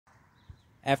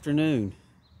Afternoon.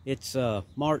 It's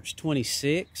March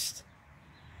 26th,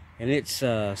 and it's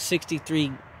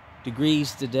 63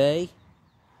 degrees today,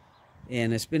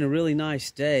 and it's been a really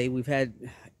nice day. We've had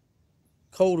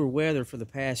colder weather for the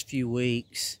past few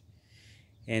weeks,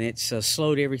 and it's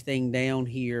slowed everything down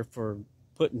here for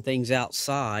putting things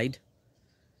outside.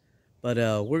 But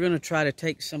we're going to try to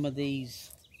take some of these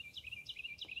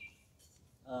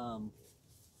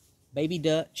baby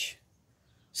Dutch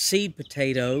seed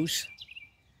potatoes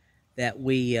that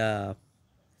we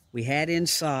had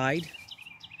inside,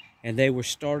 and they were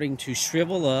starting to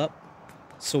shrivel up,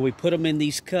 so we put them in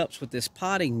these cups with this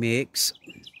potting mix,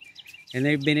 and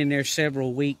they've been in there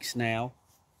several weeks now.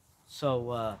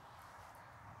 So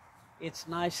it's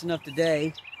nice enough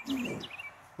today.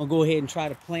 I'll go ahead and try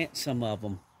to plant some of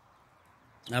them.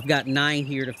 I've got 9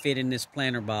 here to fit in this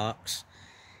planter box,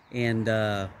 and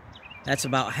that's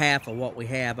about half of what we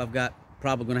have. I've got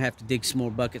probably going to have to dig some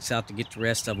more buckets out to get the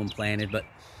rest of them planted, but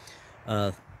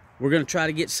we're going to try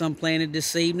to get some planted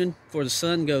this evening before the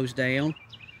sun goes down,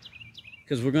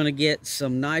 because we're going to get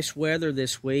some nice weather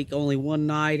this week. Only one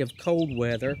night of cold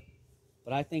weather,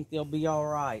 but I think they'll be all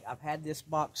right. I've had this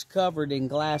box covered in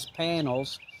glass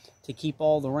panels to keep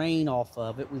all the rain off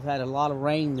of it. We've had a lot of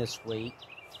rain this week,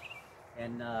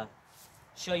 and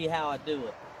show you how I do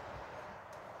it.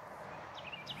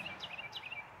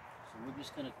 So we're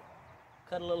just going to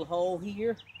cut a little hole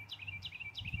here.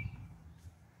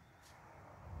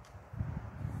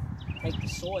 Take the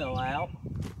soil out.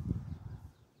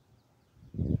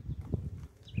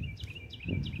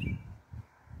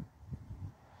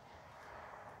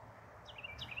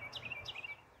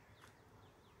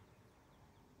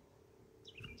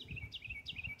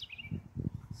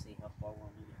 See how far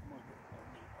we'll need it. I'm gonna get a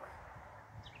little deeper.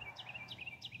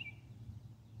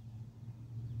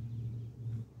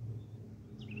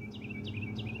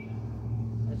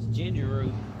 That's ginger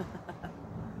root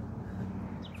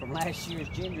from last year's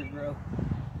ginger grow.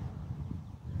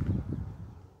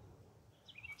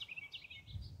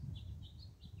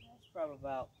 That's probably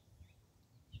about,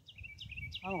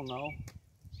 I don't know,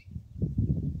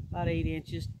 about 8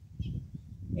 inches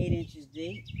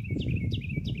deep.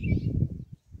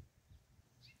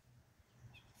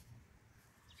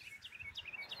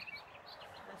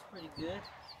 That's pretty good.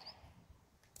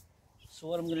 So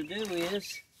what I'm going to do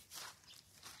is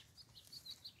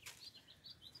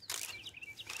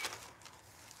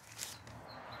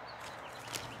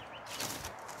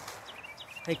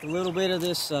take a little bit of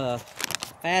this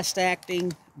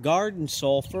fast-acting garden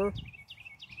sulfur,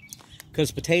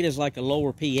 because potatoes like a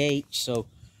lower pH, so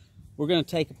we're going to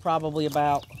take probably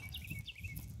about,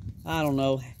 I don't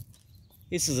know,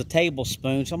 this is a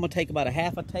tablespoon, so I'm going to take about a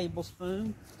half a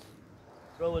tablespoon,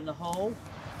 throw in the hole.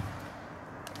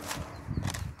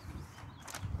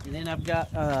 And then I've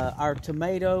got our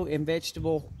tomato and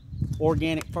vegetable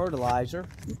organic fertilizer.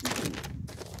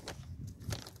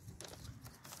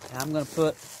 I'm going to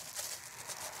put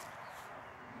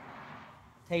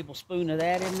a tablespoon of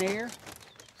that in there.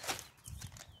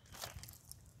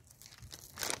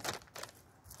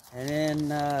 And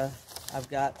then I've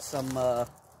got some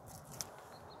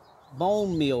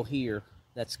bone meal here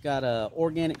that's got an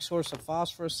organic source of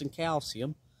phosphorus and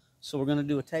calcium. So we're going to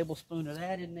do a tablespoon of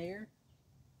that in there.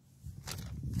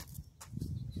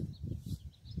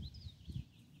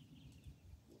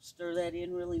 Stir that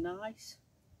in really nice.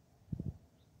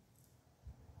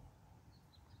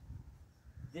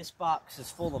 This box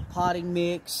is full of potting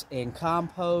mix and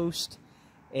compost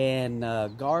and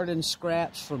garden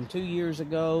scraps from 2 years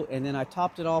ago, and then I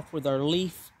topped it off with our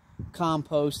leaf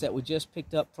compost that we just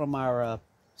picked up from our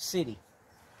city.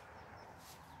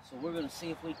 So we're going to see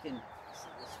if we can,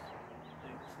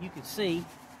 you can see,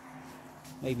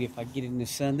 maybe if I get it in the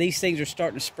sun, these things are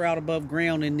starting to sprout above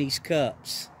ground in these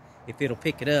cups, if it'll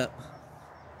pick it up.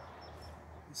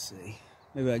 Let's see,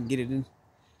 maybe I can get it in.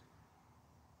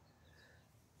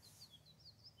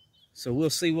 So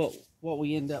we'll see what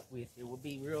we end up with here. We'll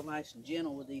be real nice and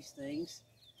gentle with these things.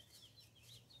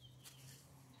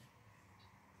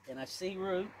 And I see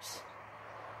roots.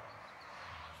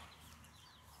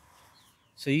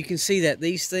 So you can see that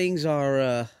these things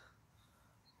are,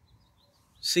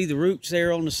 see the roots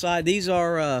there on the side? These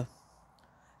are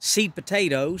seed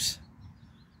potatoes.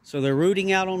 So they're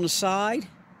rooting out on the side,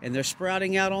 and they're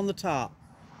sprouting out on the top.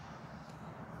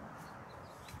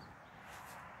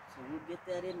 So we'll get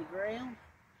that in the ground.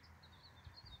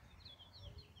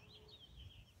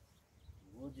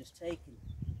 We'll just take and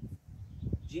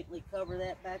gently cover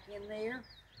that back in there.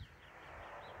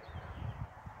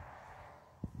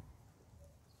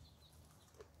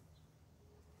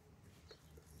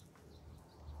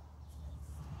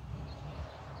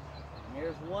 And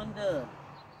there's one done.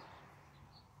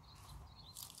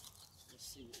 Let's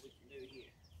see what we can do here.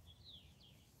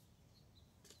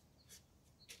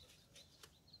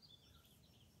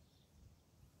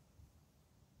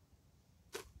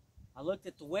 I looked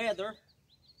at the weather,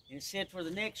 and it said for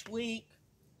the next week,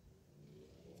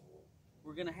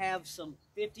 we're going to have some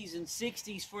 50s and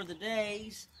 60s for the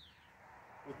days,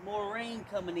 with more rain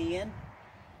coming in.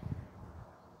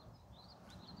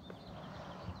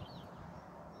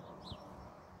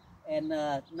 And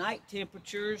night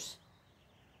temperatures,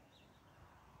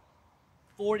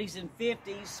 40s and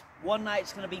 50s. One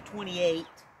night's going to be 28,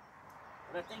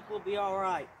 but I think we'll be all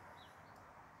right.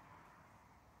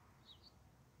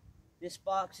 This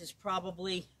box is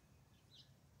probably,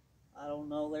 I don't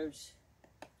know, there's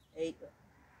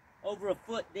over a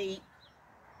foot deep.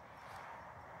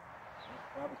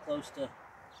 Probably close to,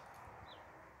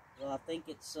 well, I think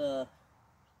it's,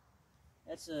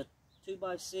 that's a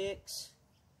 2x6,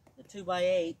 a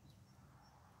 2x8.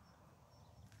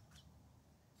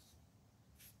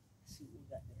 Let's see what we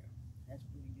got there. That's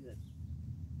pretty good.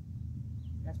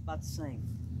 That's about the same.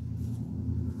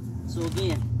 So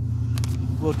again,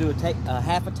 we'll do a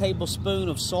half a tablespoon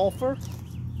of sulfur.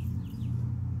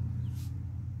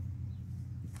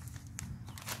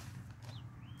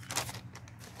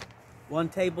 One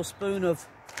tablespoon of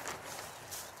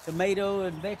tomato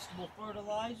and vegetable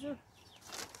fertilizer.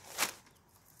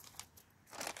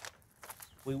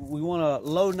 We want a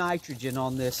low nitrogen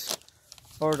on this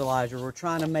fertilizer. We're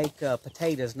trying to make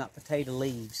potatoes, not potato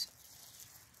leaves.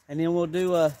 And then we'll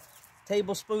do a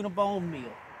tablespoon of bone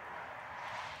meal.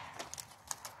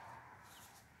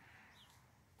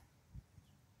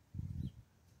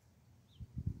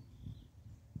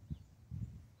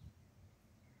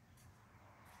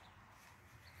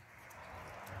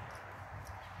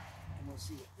 We'll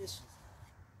see what this is.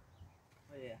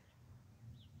 Oh yeah.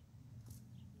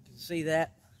 You can see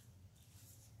that?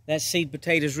 That seed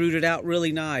potato's rooted out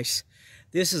really nice.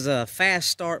 This is a fast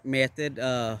start method.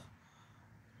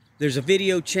 There's a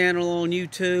video channel on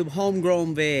YouTube,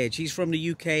 Homegrown Veg. He's from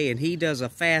the UK and he does a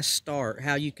fast start.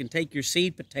 How you can take your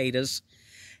seed potatoes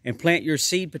and plant your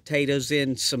seed potatoes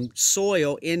in some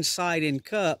soil inside in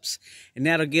cups, and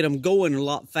that'll get them going a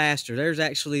lot faster. There's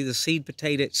actually the seed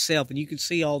potato itself, and you can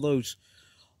see all those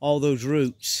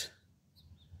roots.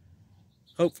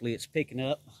 Hopefully it's picking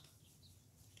up.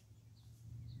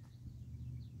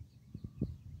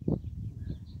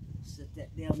 Set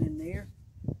that down in there.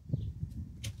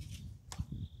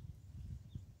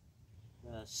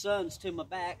 The sun's to my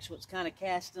back, so it's kind of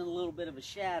casting a little bit of a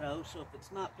shadow, so if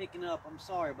it's not picking up, I'm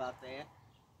sorry about that.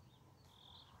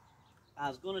 I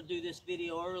was going to do this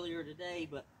video earlier today,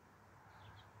 but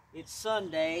it's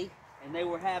Sunday, and they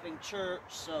were having church,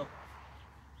 so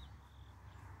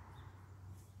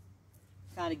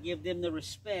kind of give them the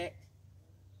respect.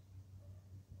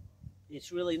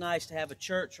 It's really nice to have a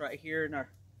church right here in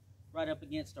right up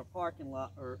against our parking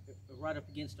lot, or right up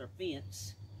against our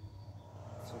fence.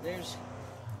 So there's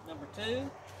number 2.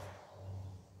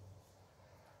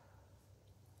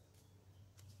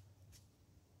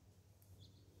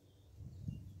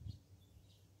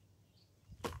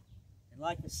 And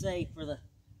like I say, for the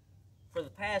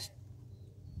past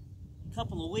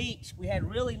couple of weeks, we had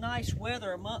really nice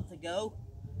weather a month ago,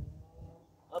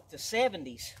 up to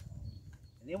 70s.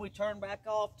 And then we turned back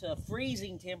off to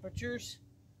freezing temperatures.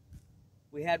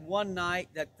 We had one night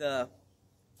that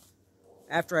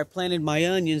after I planted my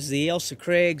onions, the Elsa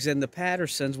Craigs and the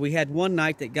Pattersons, we had one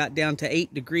night that got down to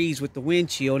 8 degrees with the wind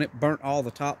chill, and it burnt all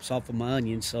the tops off of my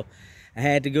onions. So I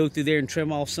had to go through there and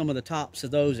trim off some of the tops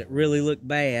of those that really looked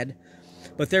bad.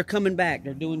 But they're coming back.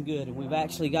 They're doing good. And we've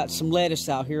actually got some lettuce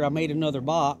out here. I made another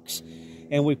box,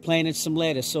 and we planted some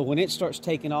lettuce. So when it starts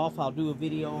taking off, I'll do a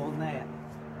video on that.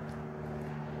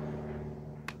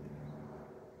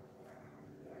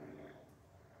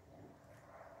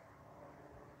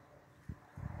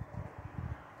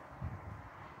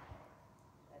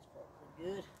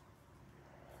 Good.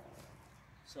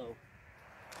 So,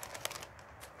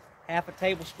 half a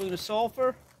tablespoon of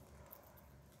sulfur.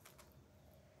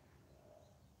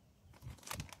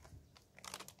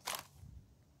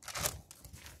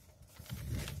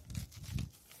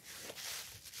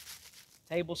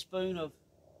 Tablespoon of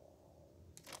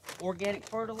organic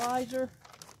fertilizer.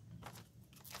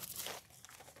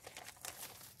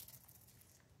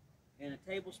 And a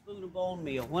tablespoon of bone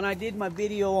meal. When I did my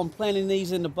video on planting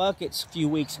these in the buckets a few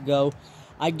weeks ago,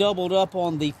 I doubled up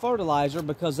on the fertilizer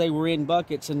because they were in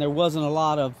buckets and there wasn't a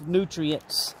lot of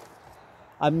nutrients.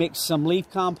 I mixed some leaf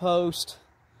compost,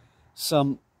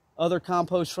 some other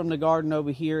compost from the garden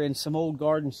over here, and some old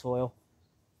garden soil.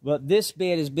 But this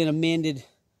bed has been amended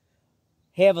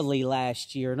heavily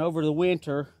last year, and over the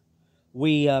winter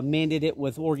we mended it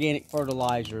with organic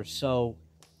fertilizer. So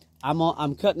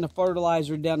I'm cutting the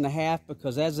fertilizer down to half,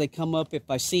 because as they come up, if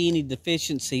I see any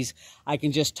deficiencies, I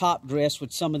can just top dress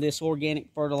with some of this organic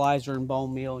fertilizer and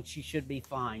bone meal, and she should be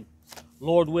fine.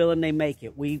 Lord willing, they make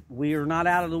it. We are not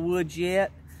out of the woods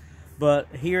yet, but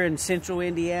here in central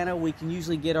Indiana, we can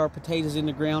usually get our potatoes in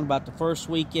the ground about the first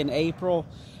week in April.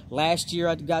 Last year,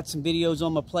 I got some videos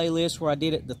on my playlist where I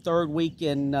did it the third week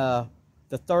in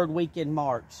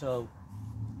March. So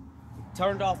it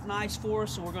turned off nice for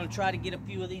us. So we're going to try to get a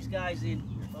few of these guys in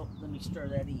here. Oh, let me stir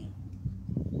that in.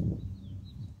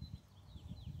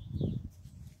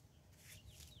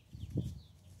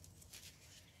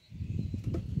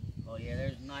 Oh yeah,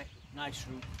 there's nice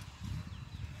root.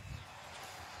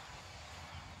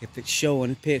 If it's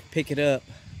showing, pick it up.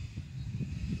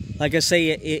 Like I say,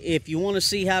 if you want to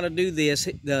see how to do this,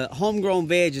 the Homegrown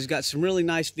Veg has got some really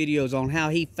nice videos on how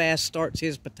he fast starts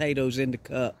his potatoes into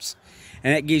cups.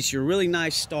 And that gives you a really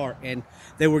nice start. And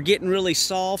they were getting really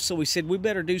soft, so we said we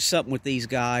better do something with these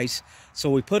guys. So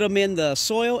we put them in the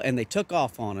soil, and they took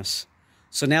off on us.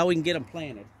 So now we can get them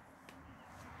planted.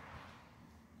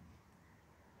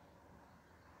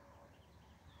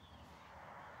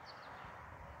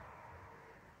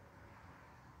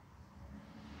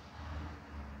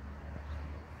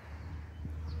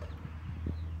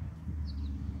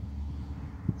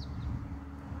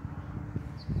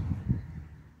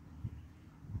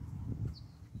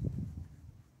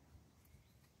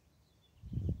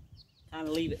 Kind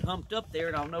of leave it humped up there,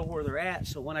 and I'll know where they're at,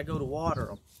 so when I go to water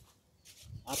them,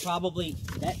 I probably,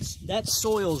 that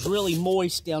soil's really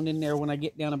moist down in there when I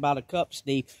get down about a cup's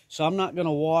deep, so I'm not going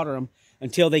to water them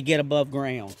until they get above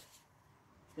ground.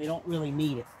 They don't really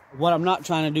need it. What I'm not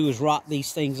trying to do is rot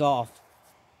these things off.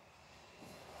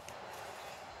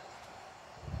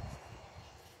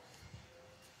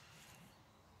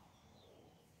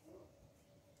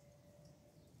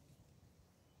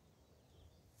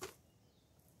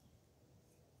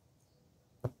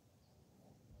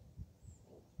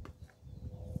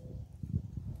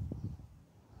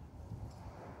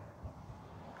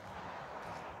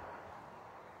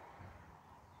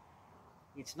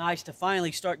 It's nice to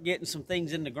finally start getting some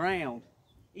things in the ground,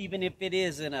 even if it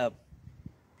is in a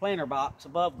planter box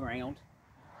above ground.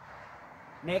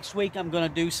 Next week I'm going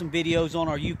to do some videos on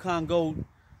our Yukon Gold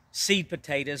seed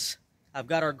potatoes. I've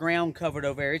got our ground covered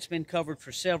over there. It's been covered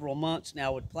for several months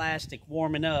now with plastic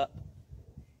warming up.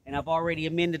 And I've already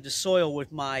amended the soil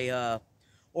with my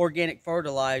organic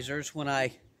fertilizers when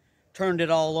I turned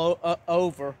it all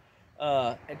over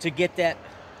to get that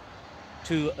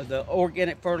to the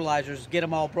organic fertilizers, get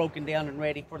them all broken down and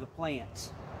ready for the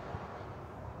plants.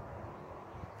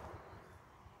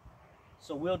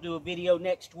 So we'll do a video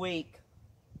next week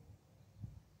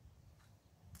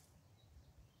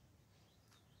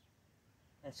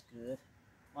that's good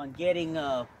on getting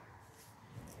our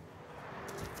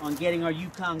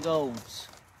Yukon Golds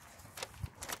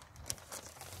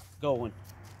going.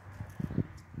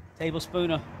 Tablespoon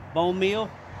of bone meal.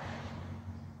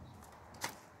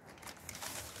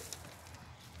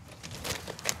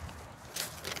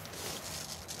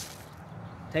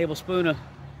 Tablespoon of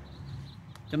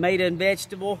tomato and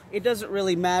vegetable. It doesn't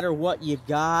really matter what you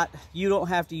got. You don't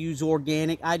have to use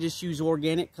organic. I just use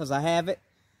organic because I have it.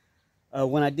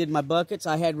 When I did my buckets,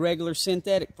 I had regular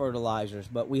synthetic fertilizers,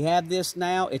 but we have this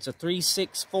now. It's a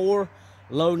 364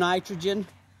 low nitrogen,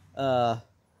 and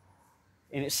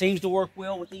it seems to work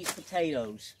well with these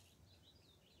potatoes.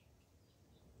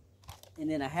 And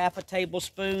then a half a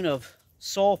tablespoon of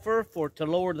sulfur to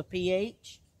lower the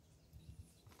pH.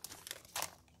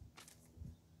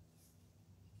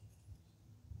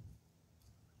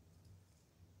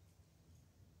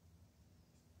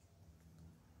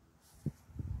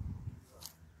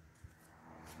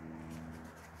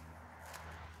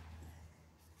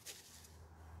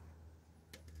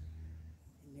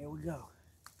 There we go.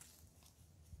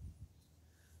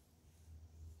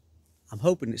 I'm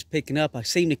hoping it's picking up. I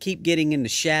seem to keep getting in the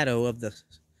shadow of the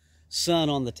sun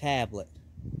on the tablet.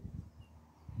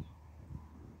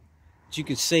 As you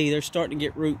can see, they're starting to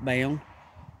get root bound.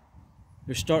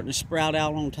 They're starting to sprout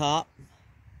out on top.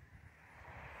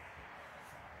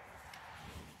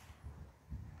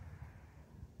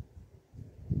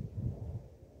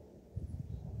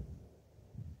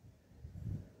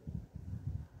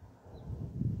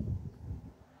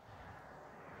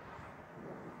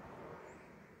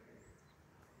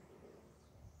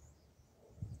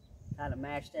 Kind of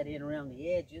mash that in around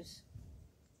the edges.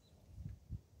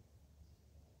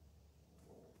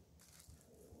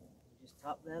 Just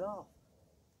top that off.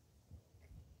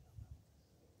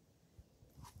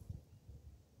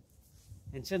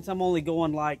 And since I'm only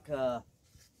going like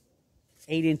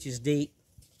 8 inches deep,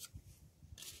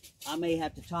 I may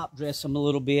have to top dress them a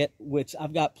little bit, which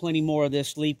I've got plenty more of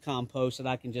this leaf compost that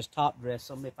I can just top dress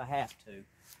them if I have to.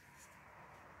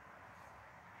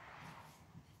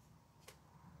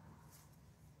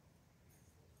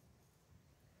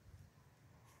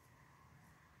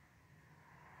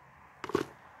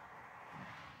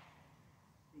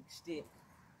 Big stick.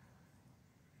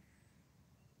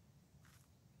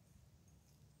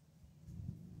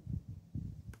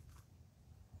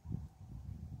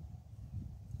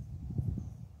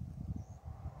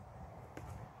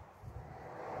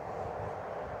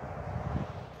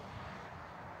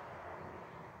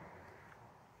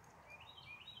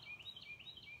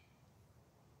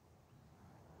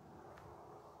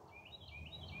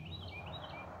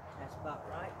 That's about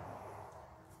right.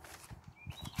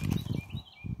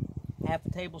 Half a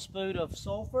tablespoon of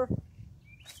sulfur,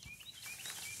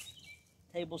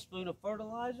 tablespoon of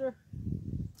fertilizer,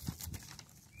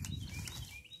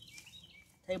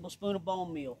 tablespoon of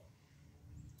bone meal.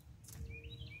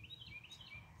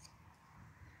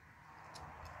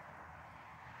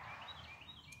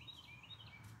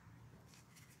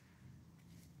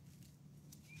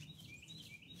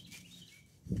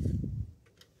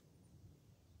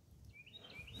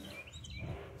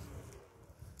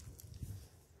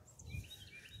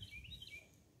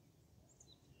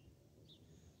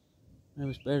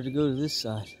 Maybe it's better to go to this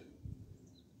side.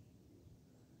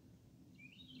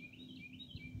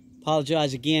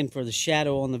 Apologize again for the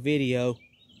shadow on the video.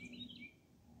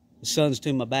 The sun's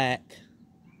to my back.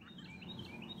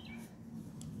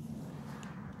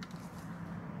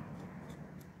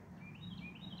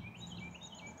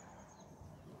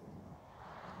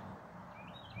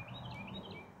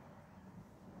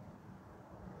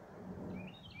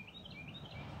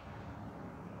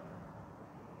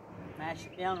 Mash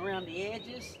it down around the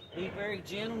edges. Be very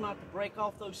gentle not to break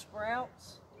off those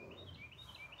sprouts.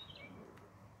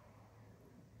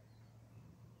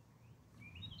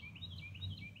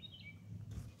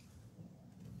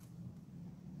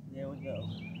 There we go.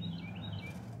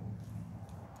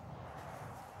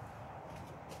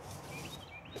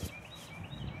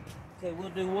 Okay, we'll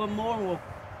do one more and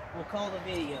we'll call the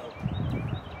video.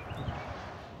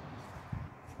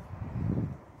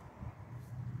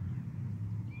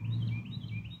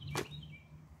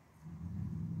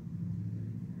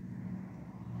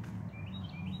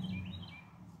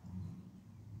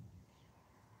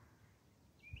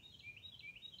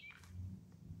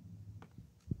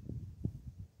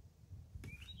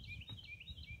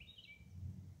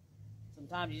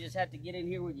 Sometimes you just have to get in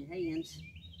here with your hands.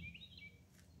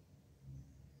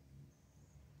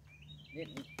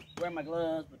 Didn't wear my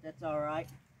gloves, but that's all right.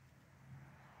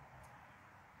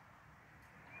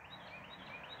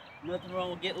 Nothing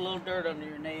wrong with getting a little dirt under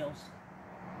your nails.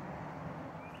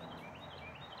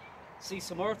 See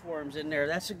some earthworms in there.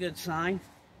 That's a good sign.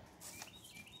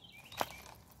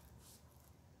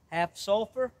 Half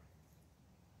sulfur.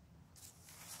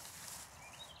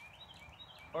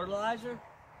 Fertilizer.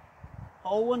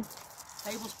 Whole one,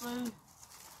 tablespoon.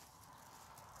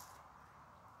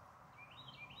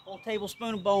 Whole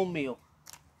tablespoon of bone meal.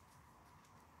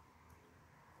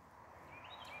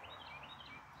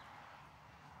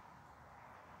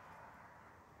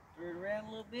 Stir it around a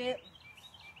little bit.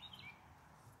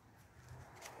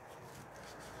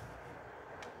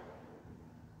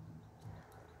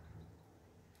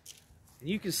 And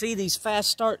you can see these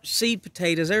fast start seed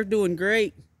potatoes, they're doing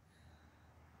great.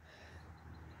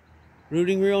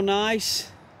 Rooting real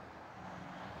nice.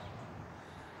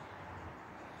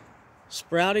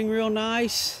 Sprouting real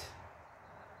nice.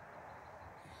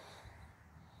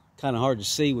 Kind of hard to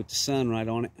see with the sun right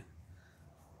on it.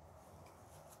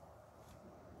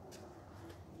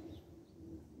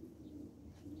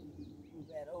 Move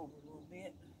that over a little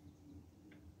bit.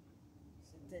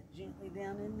 Set that gently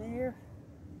down in there.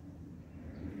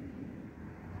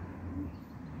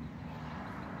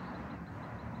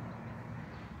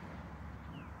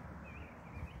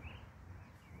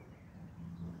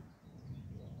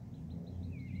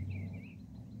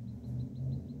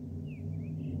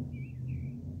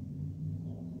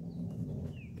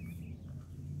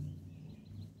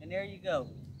 And there you go.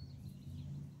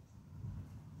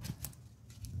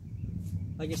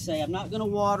 Like I say, I'm not going to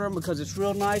water them because it's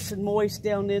real nice and moist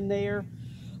down in there.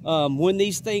 When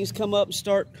these things come up and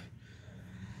start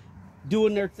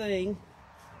doing their thing,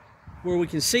 where we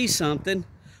can see something,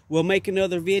 we'll make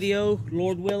another video.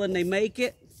 Lord willing, they make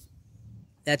it.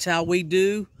 That's how we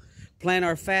do. Plant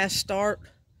our fast start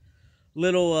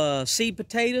little seed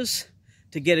potatoes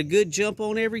to get a good jump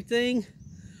on everything.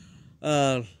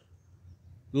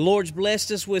 The Lord's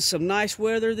blessed us with some nice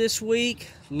weather this week.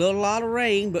 A lot of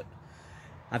rain, but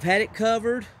I've had it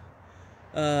covered.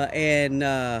 We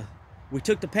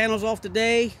took the panels off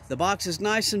today. The box is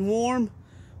nice and warm.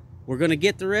 We're going to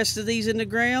get the rest of these in the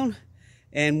ground,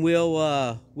 and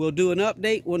we'll do an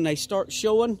update when they start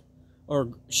showing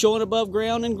above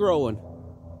ground and growing.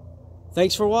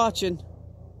 Thanks for watching.